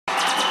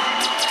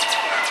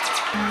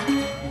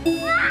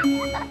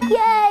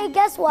Yay,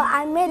 guess what?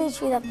 I made it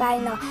through the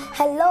final.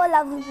 Hello,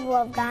 lovely people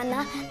of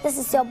Ghana. This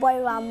is your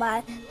boy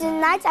Rahman.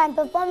 Tonight I'm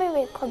performing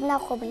with Kobna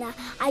Kobna.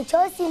 I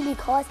chose him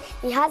because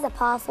he has a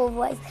powerful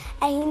voice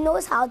and he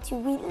knows how to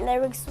read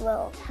lyrics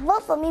well.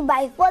 Vote for me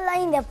by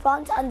following the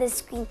prompt on the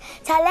screen.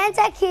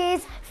 Talented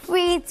kids,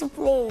 free to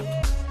play.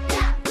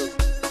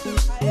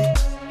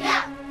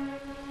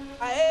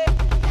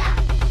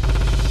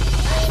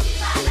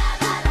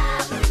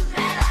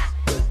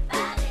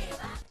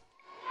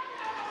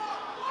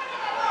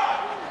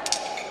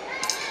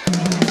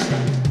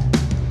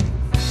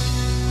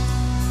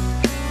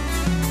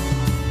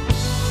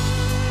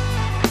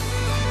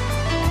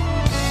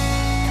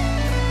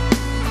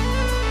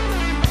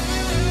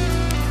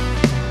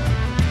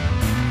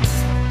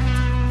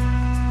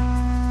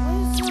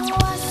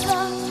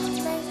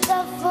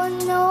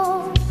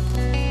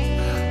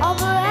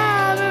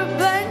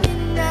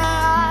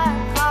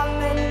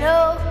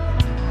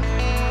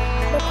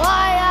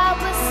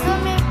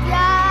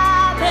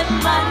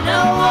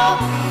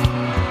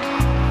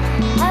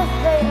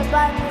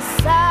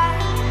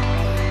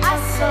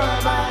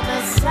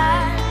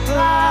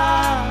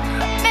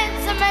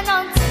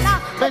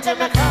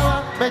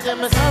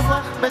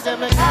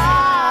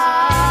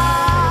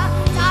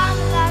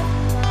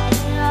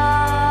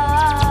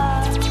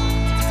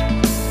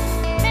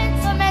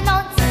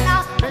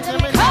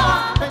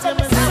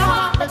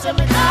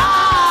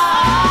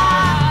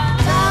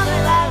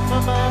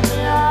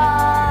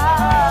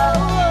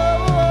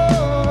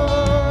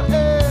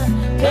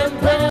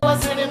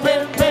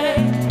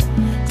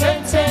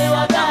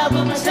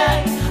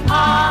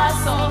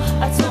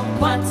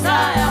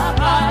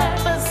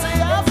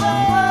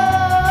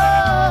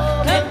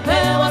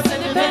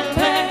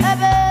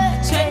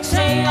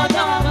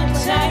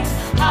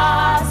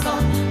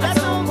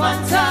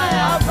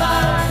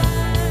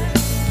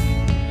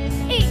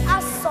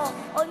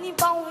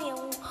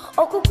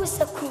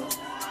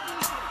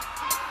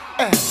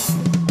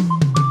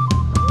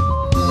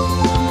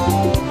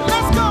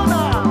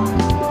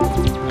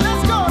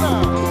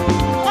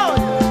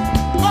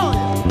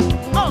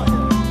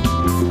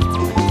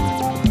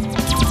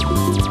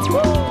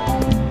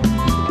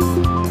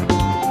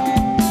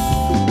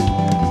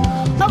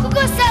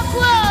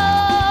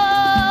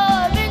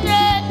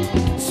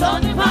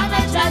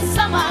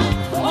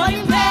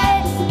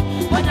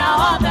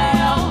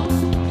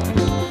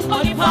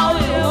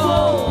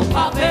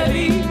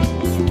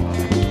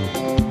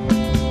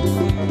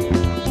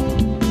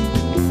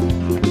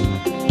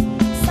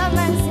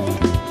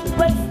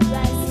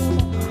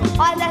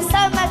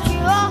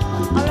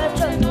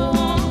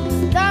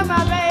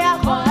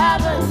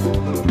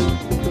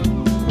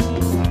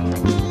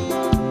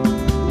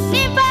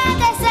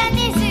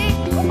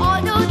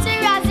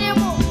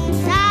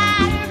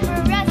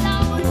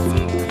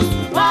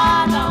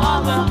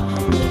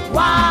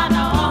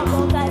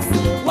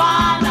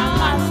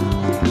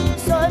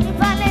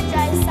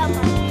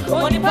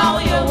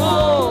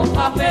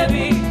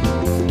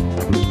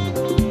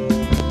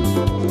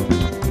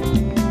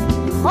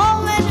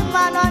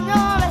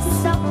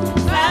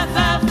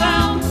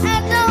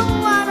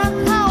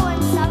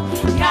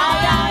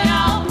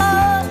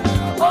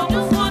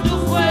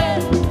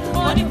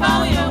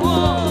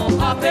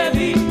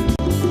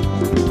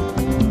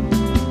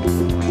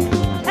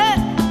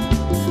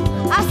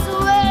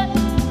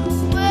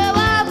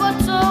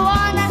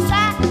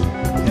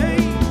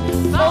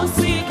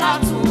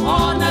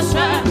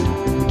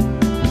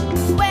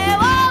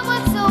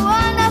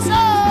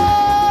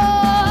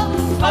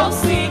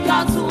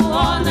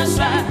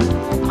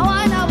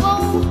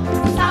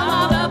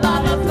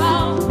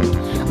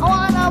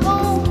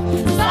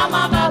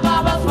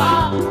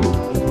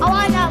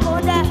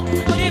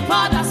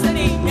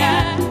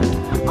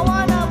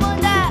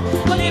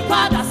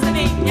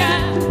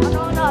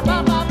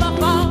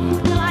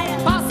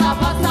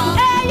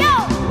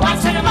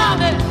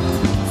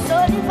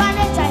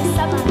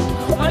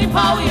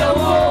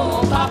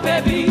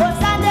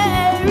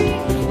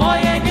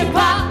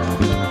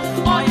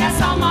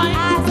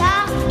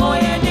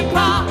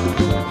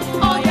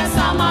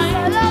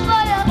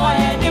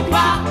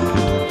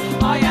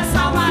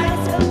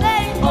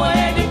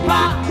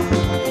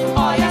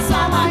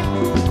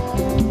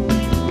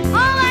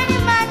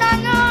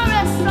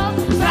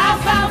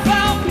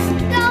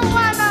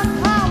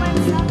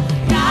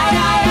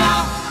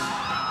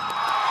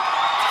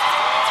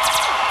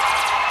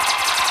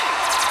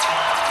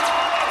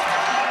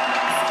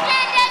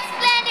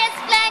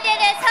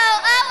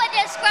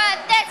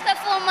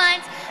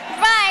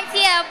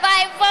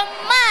 By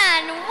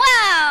Rahman.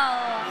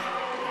 Wow!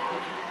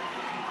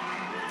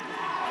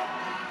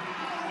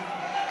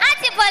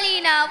 Auntie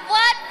Paulina,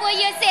 what will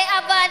you say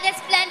about this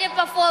splendid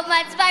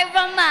performance by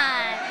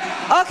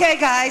Rahman? Okay,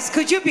 guys,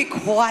 could you be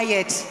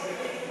quiet?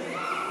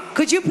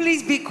 Could you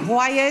please be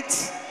quiet?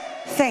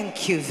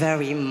 Thank you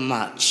very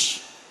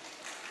much.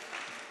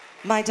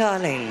 My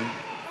darling,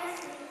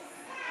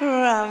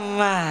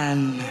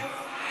 Rahman,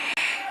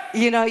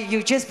 you know,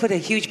 you just put a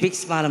huge big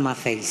smile on my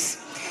face.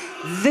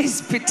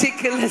 This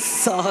particular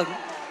song,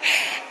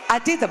 I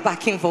did the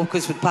backing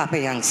vocals with Papa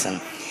Youngson.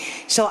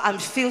 So I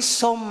feel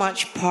so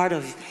much part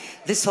of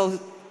this whole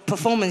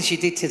performance you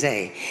did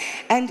today.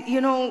 And you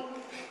know,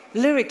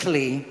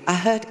 lyrically, I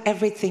heard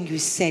everything you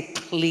said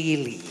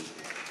clearly.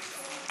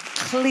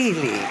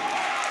 Clearly.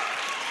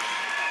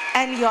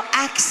 And your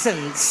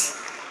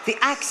accents, the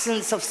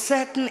accents of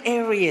certain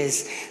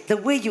areas, the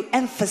way you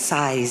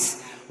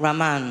emphasize.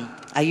 Rahman,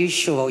 are you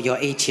sure you're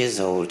 8 years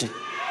old?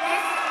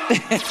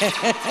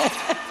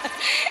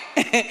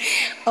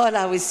 All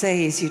I would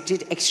say is you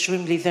did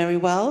extremely very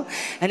well,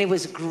 and it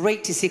was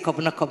great to see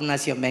Kobna Kobna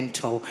as your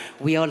mentor.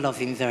 We all love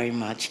him very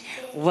much.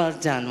 Well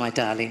done, my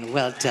darling,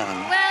 well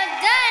done. Well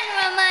done,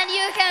 Rahman.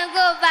 You can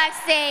go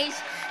backstage.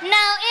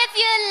 Now, if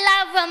you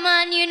love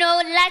Rahman, you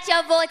know, let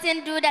your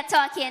voting do the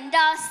talking.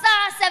 Dial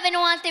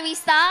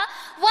 *713*1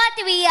 #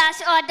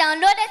 or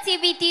download the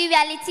TV3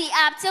 reality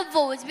app to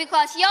vote,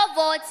 because your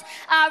votes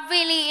are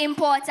really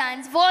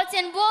important.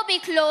 Voting will be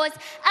closed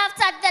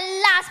after the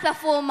last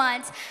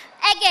performance.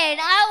 Again,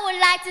 I would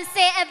like to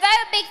say a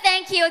very big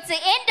thank you to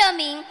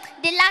Indomie,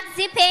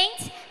 Deluxe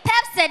Paint,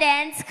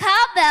 Pepsodent,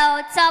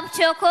 Cowbell, Top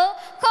Choco,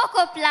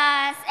 Coco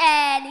Plus,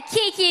 and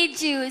Kiki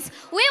Juice.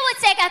 We will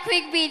take a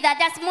quick breather.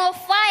 There's more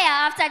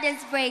fire after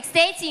this break.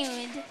 Stay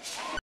tuned.